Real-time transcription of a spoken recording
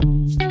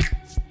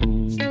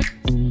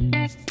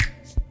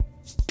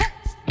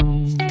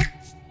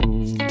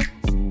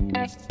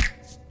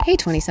Hey,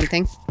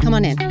 20-something, come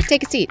on in.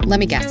 Take a seat. Let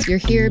me guess. You're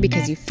here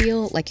because you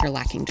feel like you're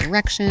lacking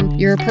direction,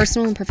 your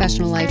personal and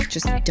professional life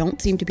just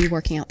don't seem to be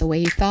working out the way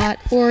you thought,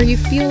 or you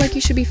feel like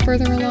you should be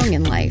further along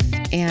in life,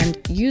 and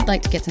you'd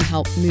like to get some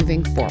help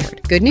moving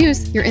forward. Good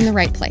news, you're in the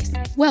right place.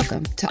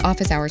 Welcome to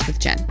Office Hours with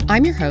Jen.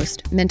 I'm your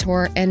host,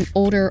 mentor, and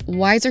older,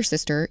 wiser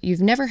sister you've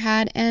never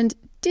had and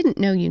didn't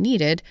know you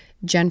needed,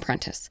 Jen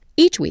Prentice.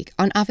 Each week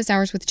on Office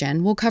Hours with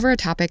Jen, we'll cover a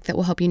topic that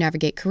will help you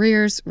navigate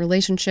careers,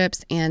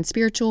 relationships, and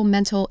spiritual,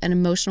 mental, and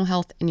emotional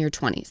health in your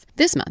 20s.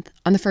 This month,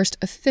 on the first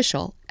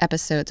official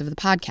episodes of the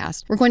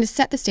podcast, we're going to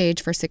set the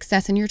stage for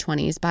success in your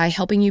 20s by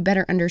helping you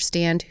better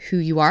understand who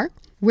you are,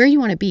 where you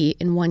want to be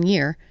in 1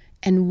 year,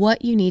 and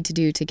what you need to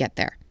do to get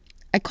there.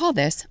 I call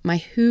this my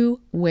who,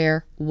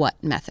 where,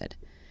 what method.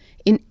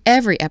 In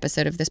every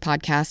episode of this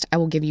podcast, I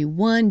will give you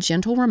one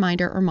gentle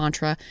reminder or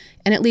mantra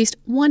and at least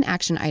one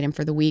action item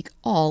for the week,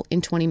 all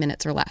in 20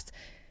 minutes or less.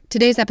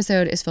 Today's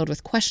episode is filled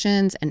with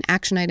questions and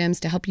action items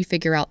to help you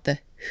figure out the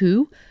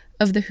who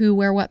of the who,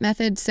 where, what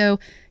method, so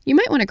you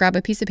might want to grab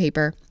a piece of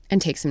paper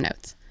and take some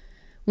notes.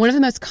 One of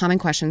the most common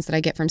questions that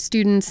I get from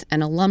students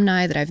and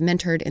alumni that I've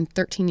mentored in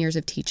 13 years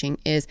of teaching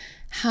is,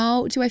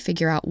 how do I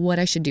figure out what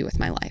I should do with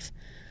my life?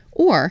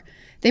 Or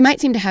they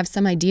might seem to have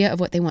some idea of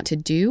what they want to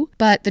do,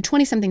 but the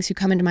 20-somethings who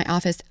come into my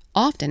office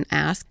often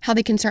ask how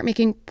they can start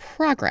making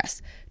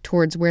progress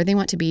towards where they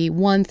want to be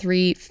 1,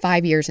 3,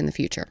 5 years in the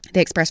future.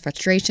 They express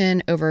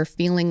frustration over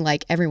feeling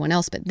like everyone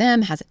else but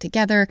them has it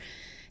together,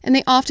 and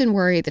they often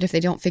worry that if they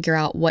don't figure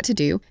out what to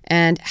do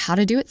and how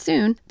to do it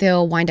soon,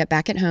 they'll wind up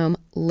back at home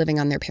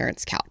living on their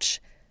parents' couch.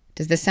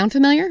 Does this sound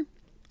familiar?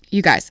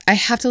 You guys, I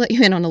have to let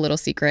you in on a little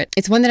secret.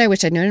 It's one that I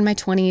wish I'd known in my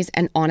 20s,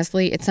 and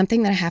honestly, it's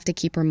something that I have to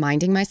keep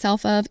reminding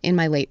myself of in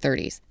my late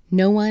 30s.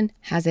 No one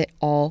has it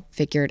all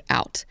figured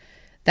out.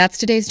 That's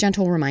today's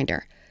gentle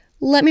reminder.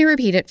 Let me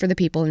repeat it for the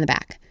people in the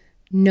back.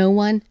 No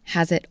one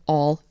has it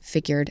all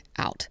figured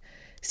out.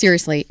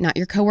 Seriously, not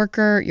your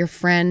coworker, your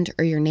friend,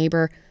 or your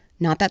neighbor,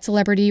 not that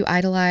celebrity you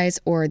idolize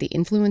or the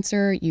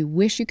influencer you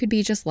wish you could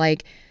be just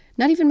like,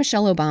 not even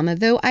Michelle Obama,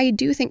 though I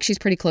do think she's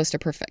pretty close to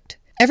perfect.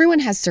 Everyone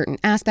has certain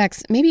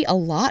aspects, maybe a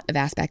lot of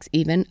aspects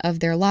even, of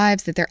their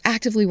lives that they're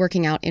actively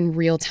working out in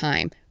real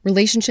time.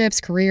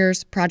 Relationships,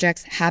 careers,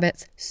 projects,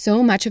 habits,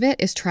 so much of it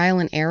is trial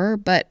and error,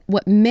 but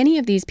what many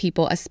of these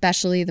people,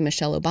 especially the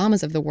Michelle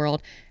Obamas of the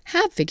world,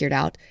 have figured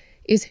out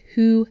is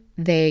who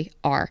they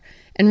are.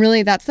 And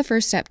really, that's the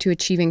first step to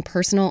achieving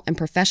personal and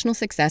professional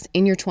success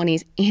in your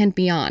 20s and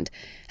beyond,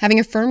 having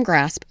a firm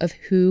grasp of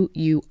who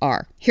you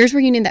are. Here's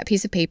where you need that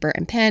piece of paper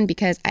and pen,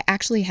 because I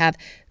actually have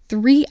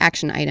 3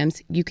 action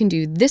items you can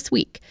do this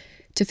week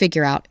to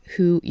figure out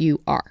who you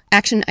are.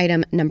 Action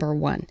item number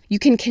 1, you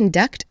can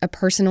conduct a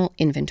personal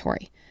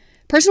inventory.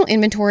 Personal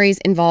inventories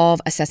involve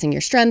assessing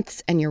your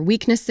strengths and your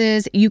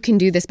weaknesses. You can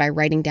do this by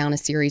writing down a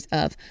series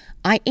of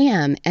I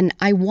am and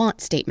I want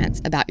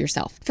statements about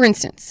yourself. For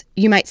instance,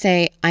 you might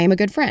say, I am a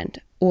good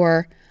friend,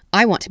 or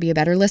I want to be a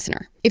better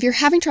listener. If you're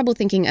having trouble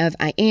thinking of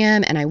I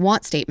am and I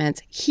want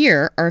statements,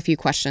 here are a few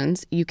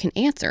questions you can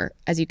answer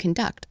as you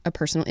conduct a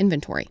personal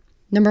inventory.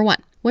 Number 1,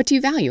 what do you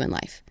value in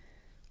life?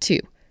 2,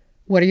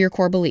 what are your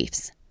core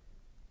beliefs?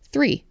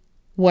 3,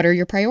 what are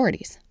your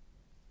priorities?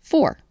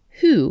 4,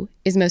 who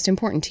is most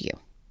important to you?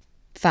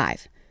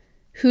 5,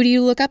 who do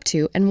you look up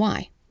to and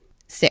why?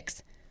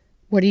 6,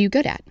 what are you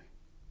good at?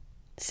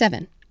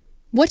 7,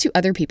 what do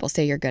other people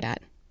say you're good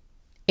at?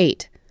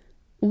 8,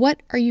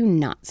 what are you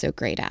not so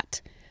great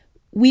at?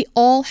 We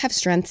all have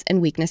strengths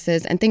and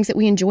weaknesses and things that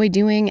we enjoy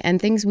doing and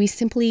things we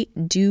simply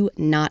do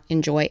not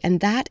enjoy.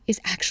 And that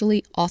is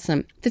actually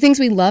awesome. The things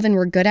we love and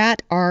we're good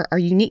at are our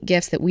unique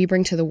gifts that we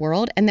bring to the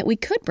world and that we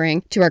could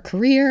bring to our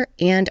career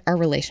and our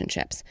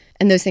relationships.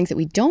 And those things that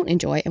we don't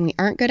enjoy and we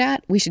aren't good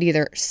at, we should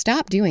either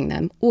stop doing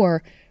them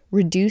or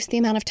reduce the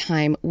amount of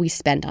time we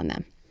spend on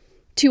them.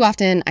 Too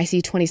often, I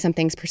see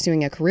 20-somethings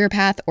pursuing a career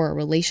path or a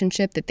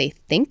relationship that they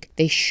think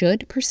they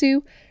should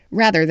pursue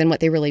rather than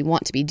what they really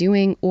want to be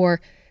doing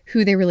or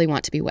who they really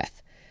want to be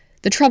with.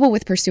 The trouble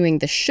with pursuing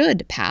the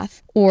should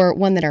path, or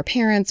one that our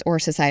parents or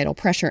societal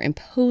pressure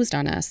imposed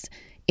on us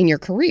in your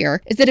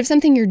career, is that if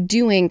something you're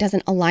doing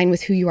doesn't align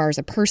with who you are as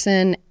a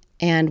person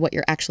and what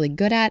you're actually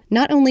good at,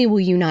 not only will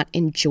you not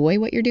enjoy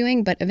what you're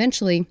doing, but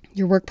eventually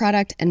your work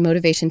product and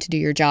motivation to do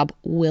your job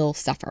will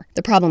suffer.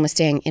 The problem with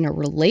staying in a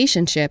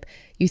relationship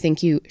you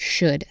think you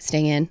should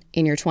stay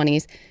in your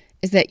 20s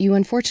is that you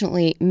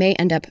unfortunately may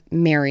end up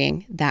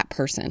marrying that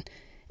person.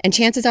 And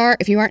chances are,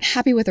 if you aren't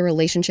happy with a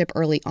relationship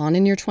early on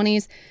in your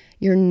 20s,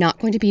 you're not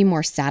going to be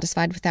more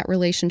satisfied with that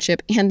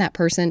relationship and that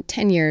person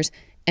 10 years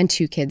and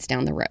 2 kids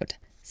down the road.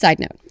 Side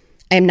note,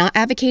 I am not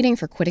advocating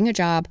for quitting a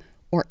job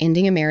or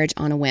ending a marriage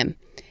on a whim.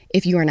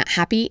 If you are not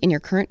happy in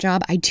your current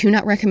job, I do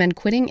not recommend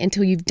quitting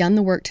until you've done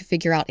the work to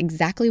figure out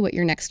exactly what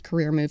your next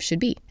career move should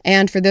be.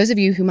 And for those of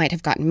you who might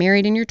have gotten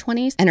married in your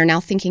 20s and are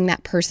now thinking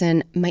that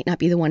person might not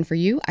be the one for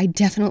you, I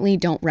definitely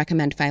don't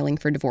recommend filing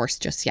for divorce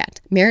just yet.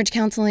 Marriage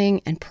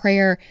counseling and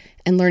prayer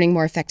and learning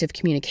more effective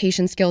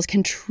communication skills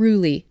can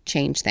truly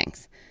change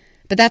things.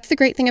 But that's the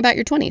great thing about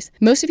your 20s.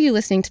 Most of you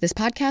listening to this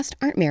podcast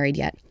aren't married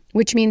yet.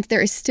 which means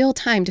there is still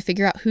time to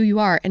figure out who you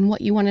are and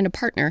what you want in a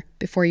partner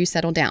before you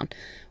settle down.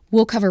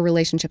 We'll cover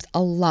relationships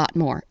a lot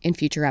more in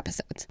future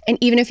episodes. And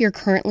even if you're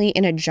currently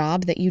in a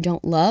job that you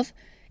don't love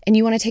and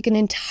you want to take an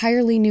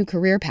entirely new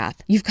career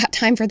path, you've got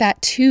time for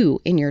that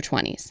too in your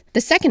 20s.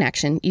 The second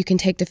action you can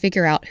take to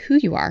figure out who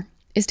you are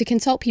is to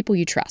consult people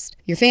you trust.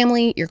 Your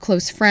family, your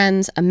close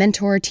friends, a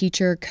mentor,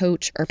 teacher,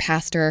 coach, or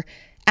pastor.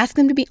 Ask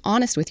them to be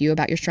honest with you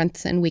about your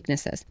strengths and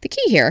weaknesses. The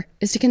key here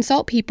is to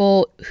consult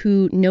people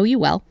who know you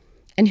well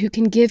and who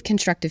can give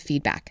constructive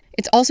feedback.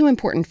 It's also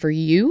important for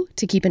you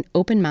to keep an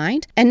open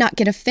mind and not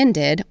get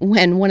offended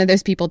when one of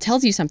those people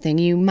tells you something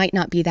you might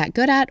not be that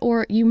good at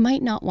or you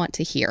might not want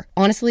to hear.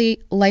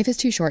 Honestly, life is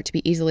too short to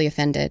be easily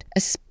offended,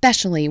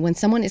 especially when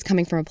someone is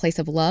coming from a place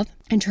of love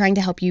and trying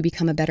to help you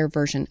become a better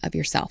version of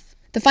yourself.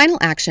 The final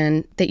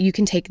action that you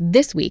can take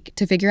this week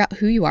to figure out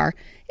who you are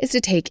is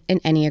to take an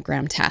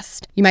Enneagram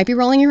test. You might be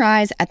rolling your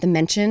eyes at the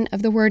mention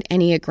of the word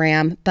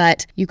Enneagram,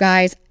 but you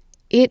guys,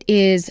 it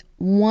is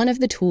one of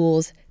the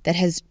tools that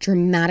has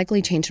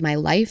dramatically changed my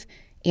life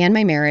and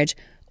my marriage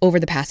over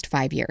the past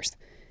 5 years.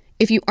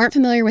 If you aren't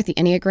familiar with the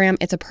Enneagram,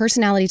 it's a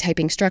personality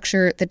typing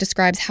structure that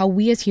describes how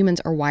we as humans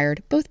are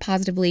wired, both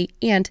positively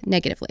and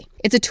negatively.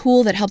 It's a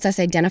tool that helps us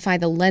identify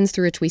the lens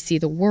through which we see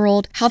the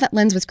world, how that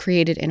lens was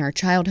created in our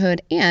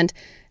childhood, and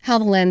how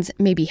the lens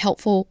may be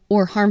helpful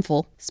or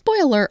harmful.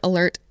 Spoiler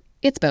alert,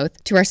 it's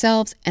both, to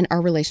ourselves and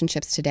our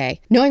relationships today.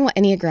 Knowing what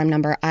Enneagram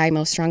number I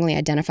most strongly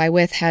identify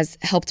with has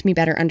helped me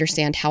better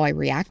understand how I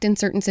react in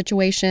certain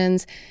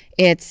situations.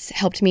 It's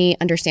helped me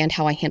understand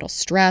how I handle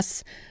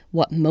stress,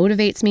 what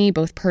motivates me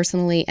both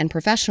personally and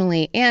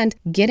professionally. And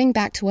getting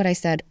back to what I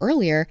said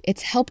earlier,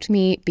 it's helped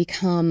me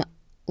become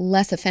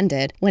less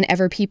offended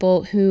whenever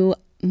people who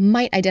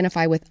might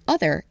identify with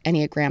other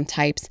Enneagram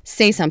types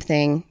say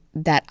something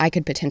that I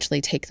could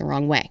potentially take the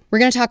wrong way. We're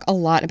going to talk a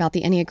lot about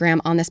the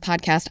Enneagram on this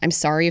podcast. I'm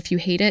sorry if you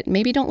hate it.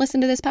 Maybe don't listen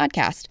to this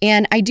podcast.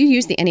 And I do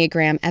use the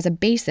Enneagram as a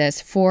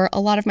basis for a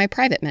lot of my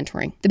private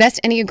mentoring. The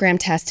best Enneagram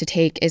test to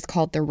take is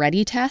called the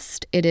RETI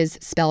test. It is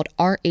spelled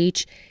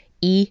RHETI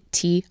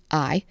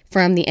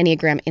from the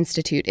Enneagram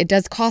Institute. It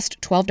does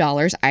cost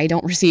 $12. I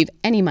don't receive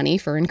any money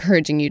for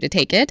encouraging you to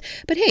take it.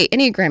 But hey,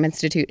 Enneagram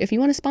Institute, if you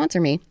want to sponsor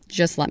me,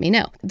 just let me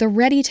know. The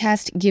RETI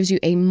test gives you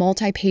a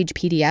multi-page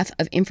PDF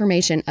of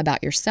information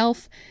about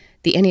yourself,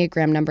 the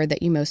Enneagram number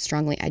that you most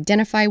strongly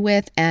identify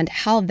with, and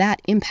how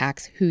that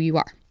impacts who you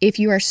are. If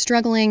you are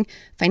struggling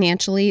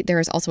financially, there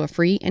is also a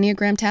free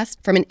Enneagram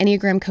test from an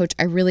Enneagram coach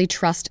I really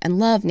trust and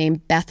love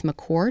named Beth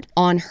McCord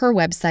on her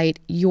website,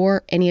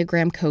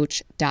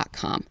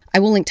 yourenneagramcoach.com. I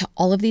will link to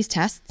all of these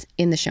tests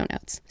in the show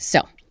notes.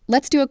 So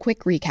let's do a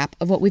quick recap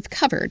of what we've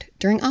covered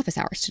during office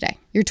hours today.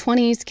 Your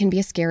 20s can be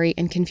a scary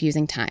and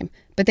confusing time,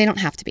 but they don't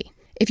have to be.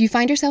 If you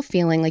find yourself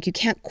feeling like you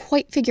can't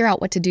quite figure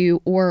out what to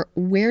do or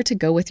where to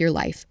go with your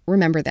life,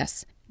 remember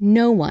this.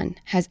 No one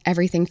has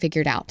everything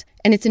figured out,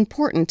 and it's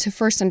important to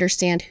first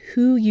understand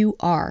who you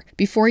are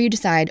before you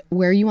decide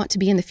where you want to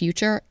be in the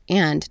future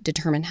and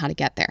determine how to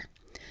get there.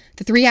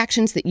 The 3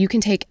 actions that you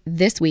can take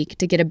this week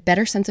to get a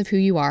better sense of who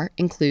you are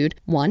include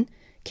 1,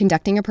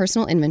 conducting a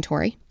personal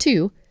inventory,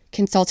 2,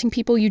 consulting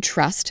people you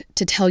trust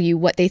to tell you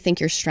what they think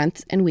your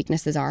strengths and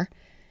weaknesses are,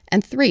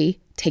 and 3,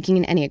 taking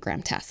an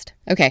Enneagram test.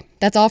 Okay,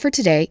 that's all for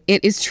today.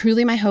 It is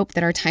truly my hope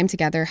that our time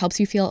together helps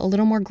you feel a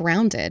little more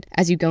grounded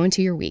as you go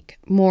into your week,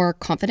 more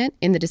confident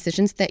in the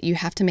decisions that you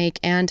have to make,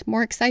 and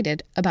more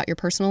excited about your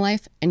personal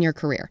life and your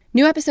career.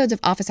 New episodes of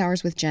Office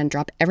Hours with Jen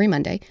drop every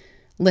Monday.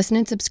 Listen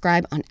and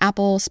subscribe on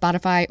Apple,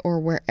 Spotify, or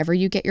wherever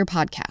you get your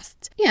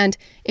podcasts. And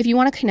if you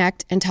want to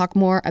connect and talk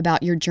more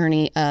about your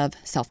journey of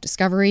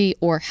self-discovery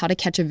or how to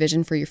catch a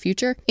vision for your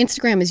future,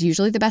 Instagram is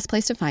usually the best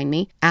place to find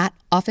me, at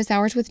Office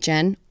Hours with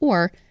Jen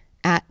or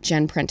at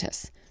Jen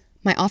Prentice.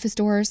 My office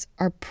doors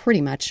are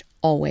pretty much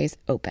always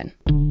open.